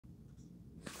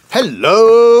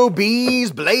Hello,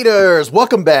 Beez Bladers!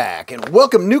 Welcome back, and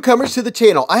welcome newcomers to the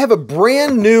channel. I have a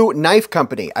brand new knife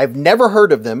company. I've never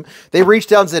heard of them. They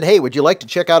reached out and said, hey, would you like to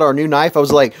check out our new knife? I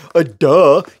was like,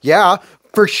 duh, yeah,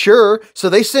 for sure. So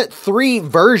they sent 3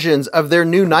 versions of their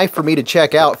new knife for me to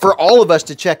check out, for all of us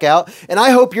to check out, and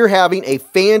I hope you're having a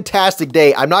fantastic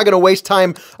day. I'm not going to waste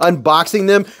time unboxing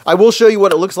them. I will show you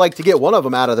what it looks like to get one of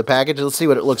them out of the package. Let's see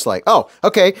what it looks like. Oh,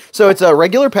 okay, so it's a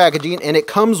regular packaging, and it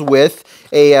comes with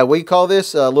a, what do you call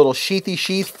this? A little sheathy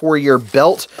sheath for your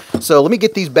belt. So let me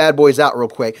get these bad boys out real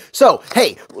quick. So,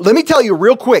 hey, let me tell you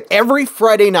real quick, every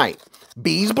Friday night,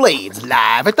 Beez Blades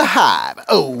live at the Hive.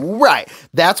 Oh, right.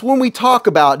 That's when we talk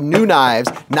about new knives,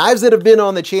 knives that have been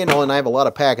on the channel, and I have a lot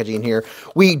of packaging here.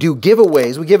 We do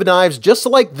giveaways. We give knives just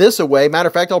like this away. Matter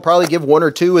of fact, I'll probably give 1 or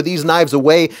 2 of these knives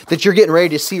away that you're getting ready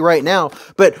to see right now.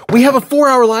 But we have a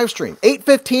 4-hour live stream,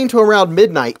 8:15 to around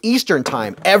midnight Eastern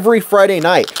time, every Friday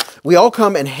night. We all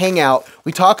come and hang out.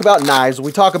 We talk about knives.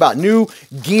 We talk about new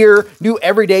gear, new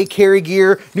everyday carry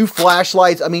gear, new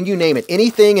flashlights. I mean, you name it.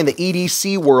 Anything in the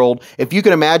EDC world, if you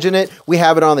can imagine it, we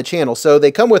have it on the channel. So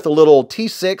they come with a little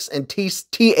T6 and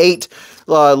T8,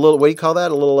 little, what do you call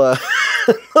that? A little, a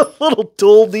little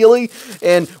tool dealie.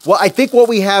 And I think what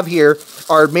we have here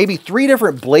are maybe 3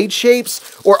 different blade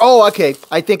shapes. Or, oh, okay,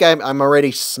 I think I'm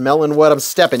already smelling what I'm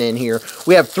stepping in here.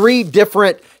 We have 3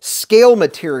 different scale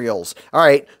materials. All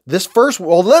right, this first,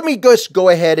 well, let me just go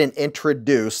ahead and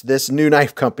introduce this new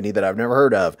knife company that I've never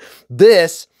heard of.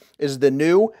 This is the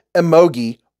new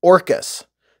UMOGI ORCAS.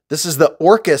 This is the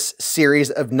ORCAS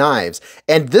series of knives,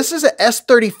 and this is a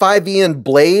S35VN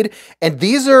blade, and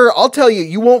these are, I'll tell you,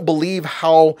 you won't believe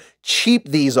how cheap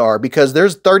these are because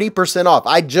there's 30% off.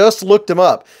 I just looked them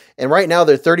up, and right now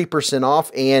they're 30%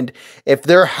 off, and if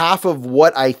they're half of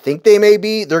what I think they may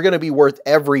be, they're going to be worth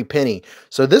every penny.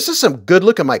 So this is some good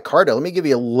look at my micarta. Let me give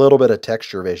you a little bit of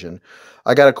texture vision.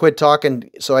 I got to quit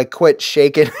talking, so I quit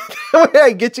shaking.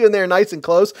 I get you in there nice and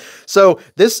close. So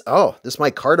this, oh, this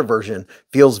micarta version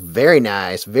feels very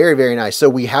nice, very, very nice. So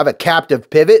we have a captive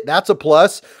pivot. That's a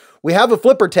plus. We have a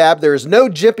flipper tab. There's no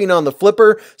jimping on the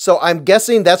flipper, so I'm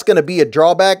guessing that's going to be a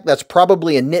drawback. That's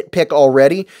probably a nitpick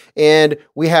already. And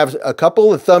we have a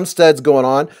couple of thumb studs going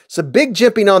on. Some big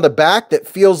jimping on the back that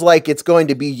feels like it's going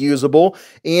to be usable.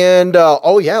 And,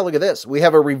 oh yeah, look at this. We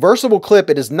have a reversible clip.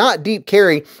 It is not deep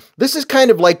carry. This is kind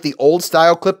of like the old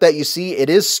style clip that you see. It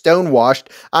is stone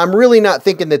washed. I'm really not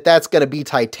thinking that that's going to be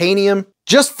titanium.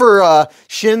 Just for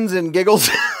shins and giggles,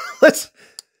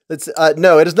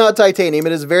 no, it is not titanium.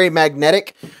 It is very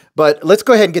magnetic, but let's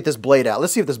go ahead and get this blade out.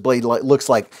 Let's see what this blade looks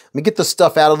like. Let me get this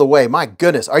stuff out of the way. My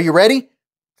goodness. Are you ready?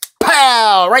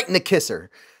 Pow! Right in the kisser.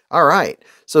 All right.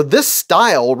 So this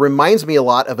style reminds me a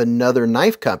lot of another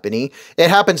knife company. It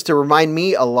happens to remind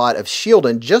me a lot of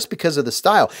Shieldon just because of the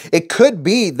style. It could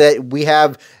be that we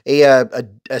have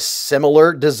a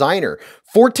similar designer.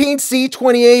 14C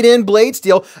 28N blade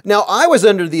steel. Now, I was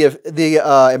under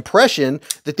the impression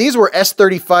that these were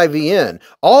S35VN.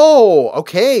 Oh,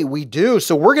 okay, we do.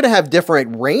 So we're going to have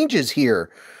different ranges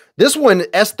here. This one,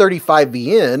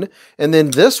 S35VN, and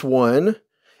then this one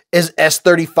is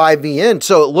S35VN.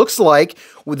 So it looks like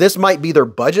this might be their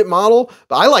budget model,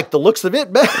 but I like the looks of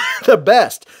it the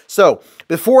best. So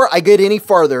before I get any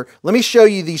farther, let me show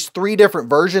you these 3 different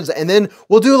versions, and then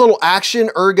we'll do a little action,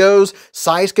 ergos,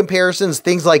 size comparisons,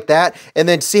 things like that, and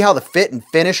then see how the fit and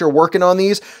finish are working on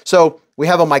these. So we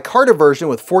have a micarta version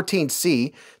with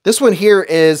 14C. This one here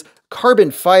is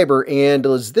carbon fiber, and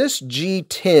is this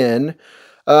G10?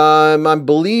 I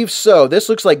believe so. This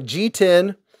looks like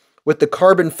G10 with the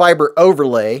carbon fiber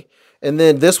overlay. And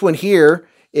then this one here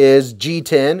is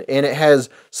G10, and it has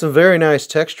some very nice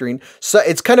texturing. So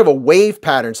it's kind of a wave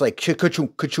pattern. It's like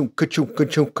ka-chunk, ka-chunk, ka-chunk,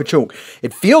 ka-chunk, ka-chunk.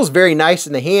 It feels very nice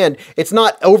in the hand. It's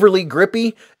not overly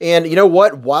grippy. And you know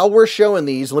what? While we're showing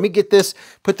these, let me get this,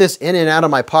 put this in and out of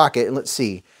my pocket, and let's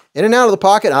see. In and out of the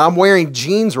pocket. I'm wearing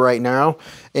jeans right now.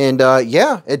 And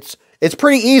yeah, it's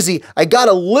pretty easy. I got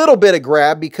a little bit of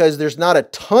grab because there's not a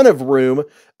ton of room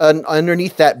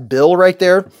underneath that bill right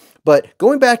there. But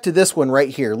going back to this one right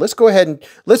here, let's go ahead and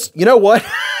you know what?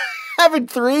 Having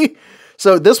 3.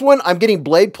 So this one, I'm getting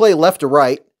blade play left to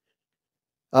right.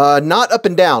 Not up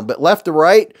and down, but left to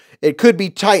right. It could be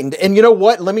tightened. And you know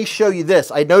what? Let me show you this.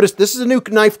 I noticed this is a new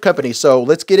knife company, so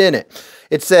let's get in it.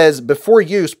 It says, before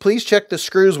use, please check the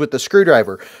screws with the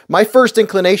screwdriver. My first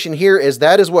inclination here is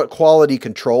that is what quality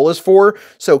control is for.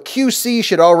 So QC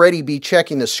should already be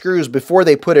checking the screws before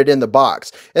they put it in the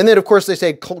box. And then, of course, they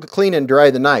say clean and dry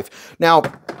the knife. Now,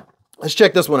 let's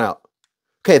check this one out.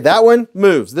 Okay, that one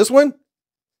moves. This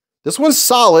one's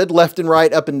solid, left and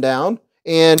right, up and down.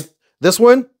 And this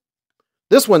one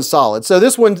This one's solid. So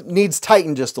this one needs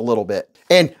tightened just a little bit.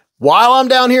 And while I'm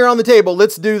down here on the table,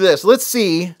 let's do this. Let's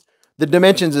see the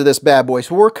dimensions of this bad boy.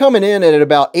 So we're coming in at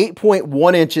about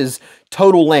 8.1 inches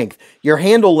total length. Your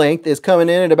handle length is coming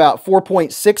in at about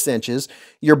 4.6 inches.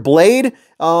 Your blade,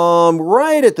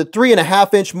 right at the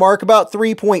 3.5 inch mark, about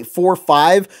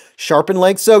 3.45 sharpen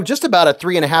length. So just about a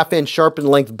 3.5 inch sharpen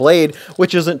length blade,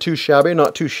 which isn't too shabby,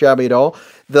 not too shabby at all.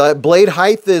 The blade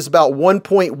height is about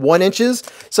 1.1 inches.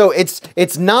 So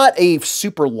it's not a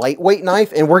super lightweight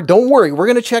knife. And don't worry, we're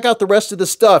gonna check out the rest of the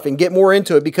stuff and get more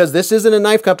into it because this isn't a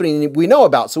knife company we know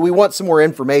about. So we want some more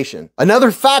information.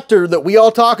 Another factor that we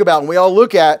all talk about and we all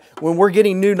look at when we're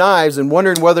getting new knives and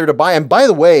wondering whether to buy them. By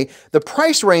the way, the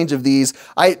price range of these,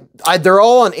 they're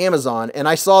all on Amazon, and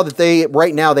I saw that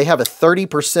right now they have a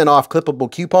 30% off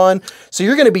clippable coupon. So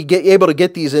you're going to be able to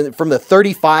get these from the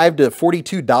 $35 to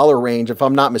 $42 range, if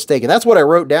I'm not mistaken. That's what I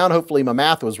wrote down. Hopefully my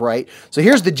math was right. So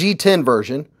here's the G10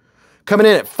 version, coming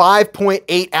in at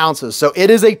 5.8 ounces. So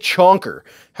it is a chunker.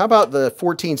 How about the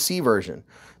 14C version?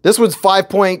 This one's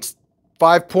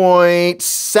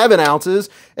 5.7 ounces,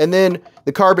 and then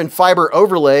the carbon fiber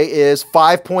overlay is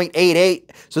 5.88.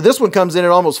 So this one comes in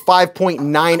at almost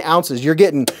 5.9 ounces. You're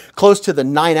getting close to the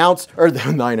 9 ounce, or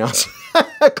the 9 ounce,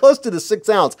 close to the 6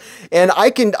 ounce. And I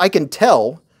can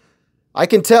tell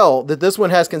that this one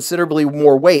has considerably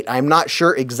more weight. I'm not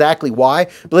sure exactly why,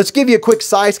 but let's give you a quick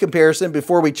size comparison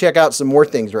before we check out some more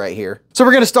things right here. So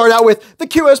we're gonna start out with the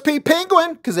QSP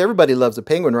Penguin, because everybody loves a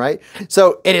Penguin, right?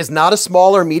 So it is not a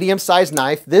small or medium-sized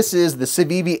knife. This is the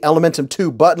Civivi Elementum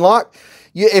 2 button lock.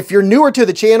 If you're newer to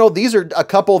the channel, these are a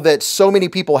couple that so many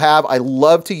people have. I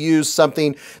love to use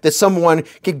something that someone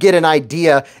could get an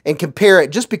idea and compare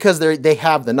it just because they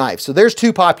have the knife. So there's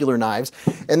two popular knives.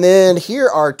 And then here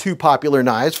are two popular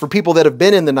knives for people that have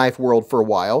been in the knife world for a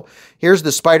while. Here's the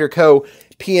Spyderco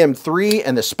PM3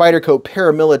 and the Spyderco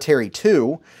Paramilitary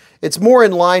 2. It's more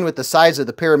in line with the size of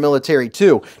the Paramilitary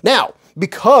 2. Now,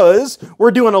 because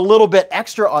we're doing a little bit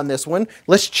extra on this one,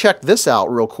 let's check this out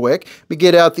real quick. We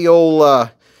get out the old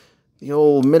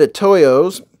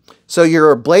Mitutoyos. So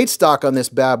your blade stock on this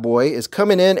bad boy is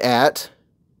coming in at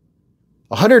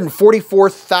 144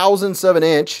 thousandths of an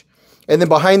inch. And then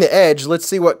behind the edge, let's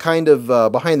see what kind of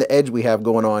behind the edge we have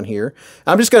going on here.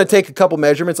 I'm just going to take a couple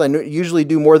measurements. I usually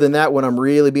do more than that when I'm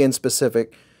really being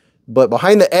specific. But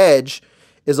behind the edge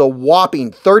is a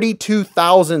whopping 32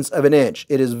 thousandths of an inch.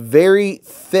 It is very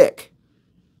thick.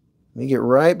 Let me get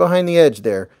right behind the edge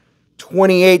there.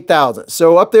 28 thousandths.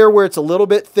 So up there where it's a little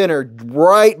bit thinner,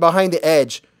 right behind the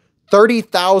edge, 30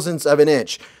 thousandths of an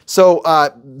inch. So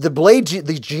the blade,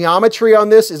 the geometry on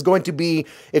this is going to be,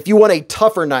 if you want a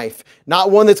tougher knife,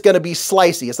 not one that's going to be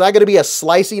slicey. It's not going to be a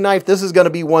slicey knife. This is going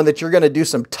to be one that you're going to do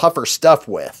some tougher stuff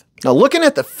with. Now looking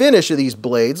at the finish of these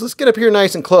blades, let's get up here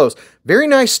nice and close. Very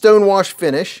nice stonewash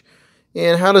finish.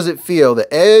 And how does it feel?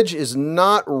 The edge is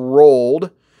not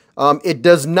rolled. It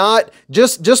does not,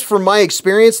 just from my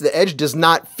experience, the edge does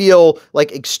not feel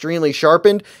like extremely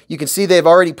sharpened. You can see they've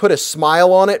already put a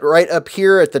smile on it right up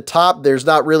here at the top. There's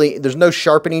no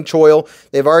sharpening choil.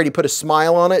 They've already put a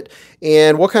smile on it.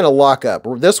 And what kind of lockup?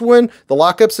 This one, the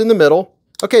lockup's in the middle.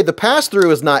 Okay, the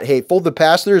pass-through is not hateful. The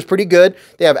pass-through is pretty good.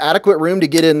 They have adequate room to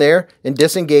get in there and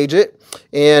disengage it.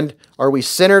 And are we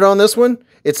centered on this one?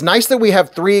 It's nice that we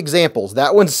have 3 examples.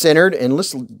 That one's centered, and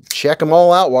let's check them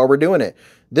all out while we're doing it.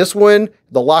 This one,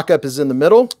 the lockup is in the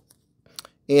middle.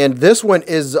 And this one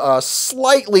is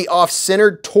slightly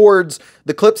off-centered towards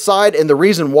the clip side, and the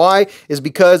reason why is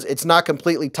because it's not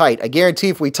completely tight. I guarantee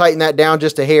if we tighten that down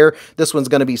just a hair, this one's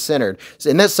going to be centered.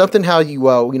 And that's something how you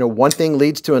know, one thing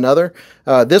leads to another.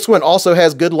 This one also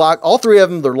has good lock. All 3 of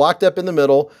them, they're locked up in the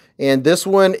middle, and this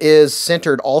one is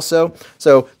centered also.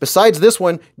 So besides this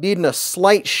one needing a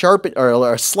slight sharpen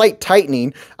or a slight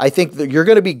tightening, I think that you're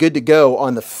going to be good to go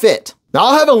on the fit. Now,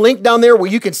 I'll have a link down there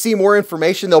where you can see more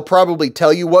information. They'll probably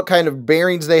tell you what kind of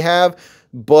bearings they have,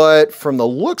 but from the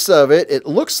looks of it, it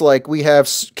looks like we have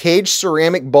caged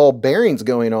ceramic ball bearings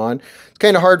going on. It's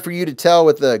kind of hard for you to tell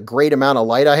with the great amount of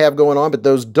light I have going on, but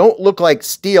those don't look like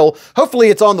steel. Hopefully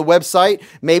it's on the website,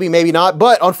 maybe, maybe not.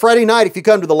 But on Friday night, if you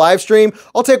come to the live stream,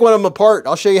 I'll take one of them apart.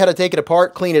 I'll show you how to take it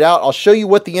apart, clean it out. I'll show you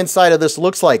what the inside of this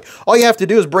looks like. All you have to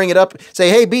do is bring it up,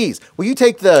 say, hey, Beez, will you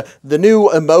take the new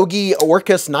UMOGI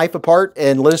ORCAS knife apart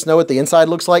and let us know what the inside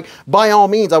looks like? By all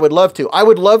means, I would love to. I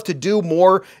would love to do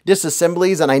more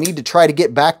disassemblies, and I need to try to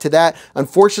get back to that.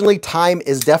 Unfortunately, time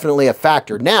is definitely a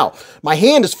factor. Now, my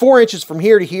hand is 4 inches from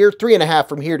here to here, 3.5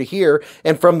 from here to here,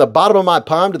 and from the bottom of my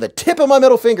palm to the tip of my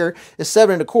middle finger is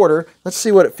 7.25. Let's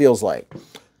see what it feels like.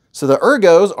 So the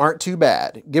ergos aren't too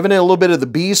bad. Giving it a little bit of the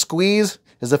Beez squeeze,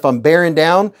 is if I'm bearing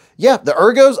down, yeah, the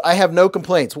ergos, I have no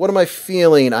complaints. What am I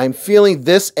feeling? I'm feeling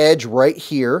this edge right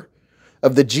here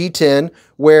of the G10,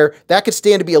 where that could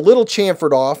stand to be a little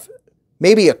chamfered off.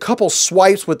 Maybe a couple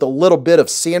swipes with a little bit of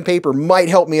sandpaper might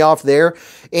help me off there.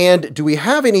 And do we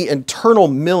have any internal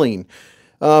milling?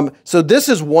 So this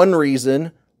is one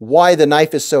reason why the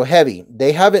knife is so heavy.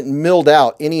 They haven't milled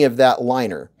out any of that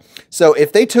liner. So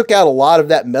if they took out a lot of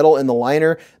that metal in the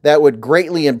liner, that would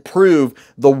greatly improve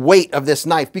the weight of this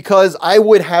knife, because I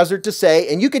would hazard to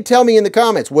say, and you can tell me in the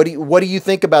comments, what do you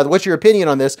think about it? What's your opinion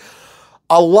on this?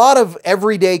 A lot of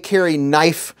everyday carry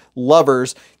knife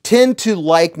lovers tend to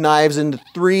like knives in the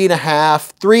 3 to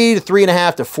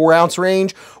 3.5 to 4 ounce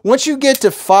range. Once you get to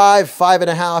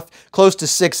 5.5, close to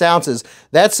 6 ounces,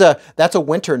 that's a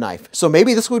winter knife. So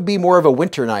maybe this would be more of a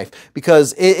winter knife,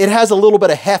 because it has a little bit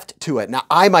of heft to it. Now,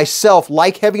 I myself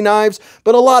like heavy knives,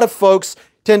 but a lot of folks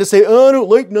tend to say, oh, I don't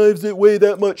like knives that weigh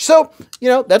that much. So, you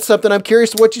know, that's something I'm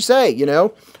curious to what you say, you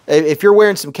know. If you're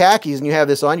wearing some khakis and you have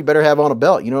this on, you better have on a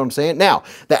belt. You know what I'm saying? Now,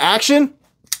 the action,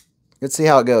 let's see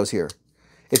how it goes here.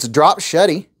 It's a drop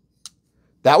shetty.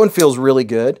 That one feels really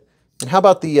good. And how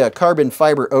about the carbon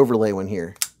fiber overlay one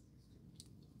here?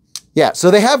 Yeah,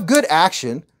 so they have good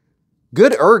action,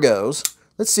 good ergos.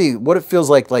 Let's see what it feels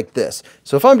like this.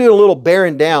 So if I'm doing a little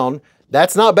bearing down,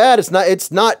 that's not bad.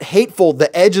 It's not hateful.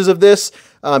 The edges of this,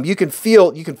 you can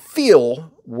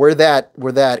feel where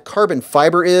that carbon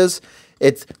fiber is.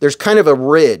 There's kind of a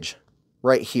ridge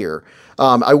right here.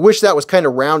 I wish that was kind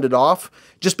of rounded off,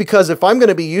 just because if I'm going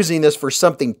to be using this for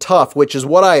something tough, which is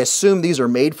what I assume these are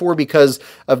made for because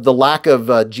of the lack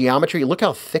of geometry. Look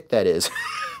how thick that is.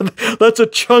 That's a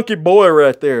chunky boy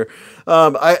right there.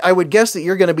 I would guess that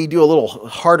you're going to be doing a little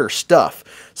harder stuff.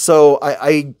 So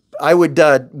I would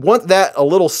want that a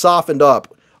little softened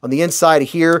up on the inside of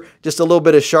here, just a little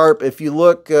bit of sharp. If you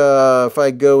look, if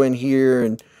I go in here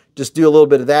and just do a little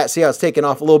bit of that, see how it's taking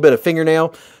off a little bit of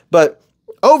fingernail. But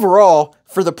overall,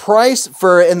 for the price,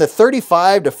 in the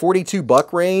 35 to 42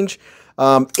 buck range,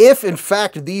 if in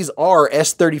fact these are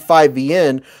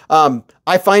S35VN,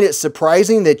 I find it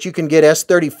surprising that you can get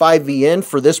S35VN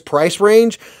for this price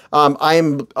range.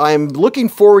 I'm looking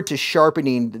forward to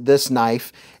sharpening this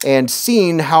knife and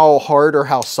seeing how hard or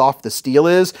how soft the steel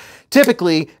is.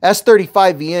 Typically,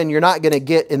 S35VN you're not going to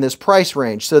get in this price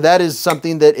range. So that is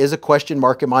something that is a question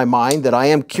mark in my mind that I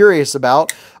am curious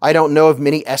about. I don't know of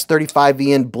many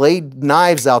S35VN blade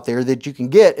knives out there that you can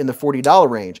get in the $40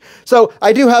 range. So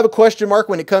I do have a question mark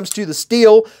when it comes to the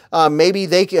steel. Maybe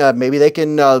they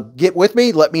can get with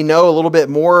me, let me know a little bit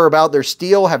more about their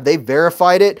steel. Have they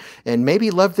verified it? And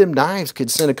maybe Love Them Knives could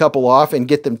send a couple off and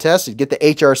get them tested, get the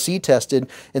HRC tested,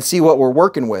 and see what we're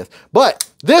working with. But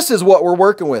this is what we're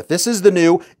working with. This is the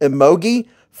new UMOGI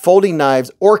folding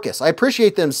knives ORCAS. I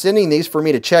appreciate them sending these for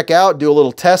me to check out, do a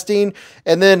little testing,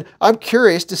 and then I'm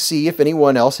curious to see if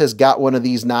anyone else has got one of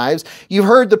these knives. You've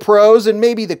heard the pros and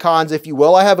maybe the cons, if you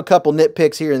will. I have a couple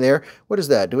nitpicks here and there. What is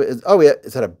that? Oh, yeah,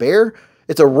 is that a bear?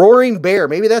 It's a roaring bear.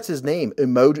 Maybe that's his name,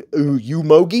 UMOGI.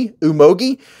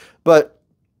 But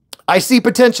I see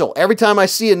potential. Every time I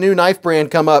see a new knife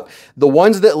brand come up, the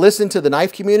ones that listen to the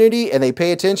knife community and they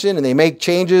pay attention and they make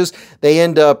changes, they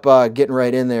end up getting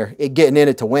right in there, getting in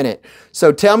it to win it.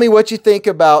 So tell me what you think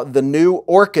about the new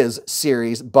ORCAS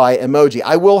series by UMOGI.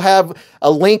 I will have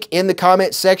a link in the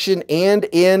comment section and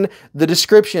in the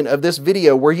description of this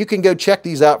video where you can go check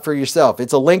these out for yourself.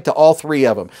 It's a link to all three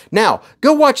of them. Now,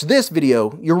 go watch this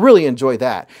video. You'll really enjoy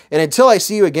that. And until I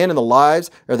see you again in the lives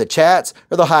or the chats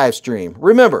or the Hive stream,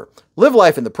 remember, live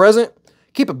life in the present,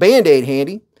 keep a Band-Aid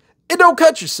handy, and don't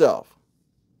cut yourself.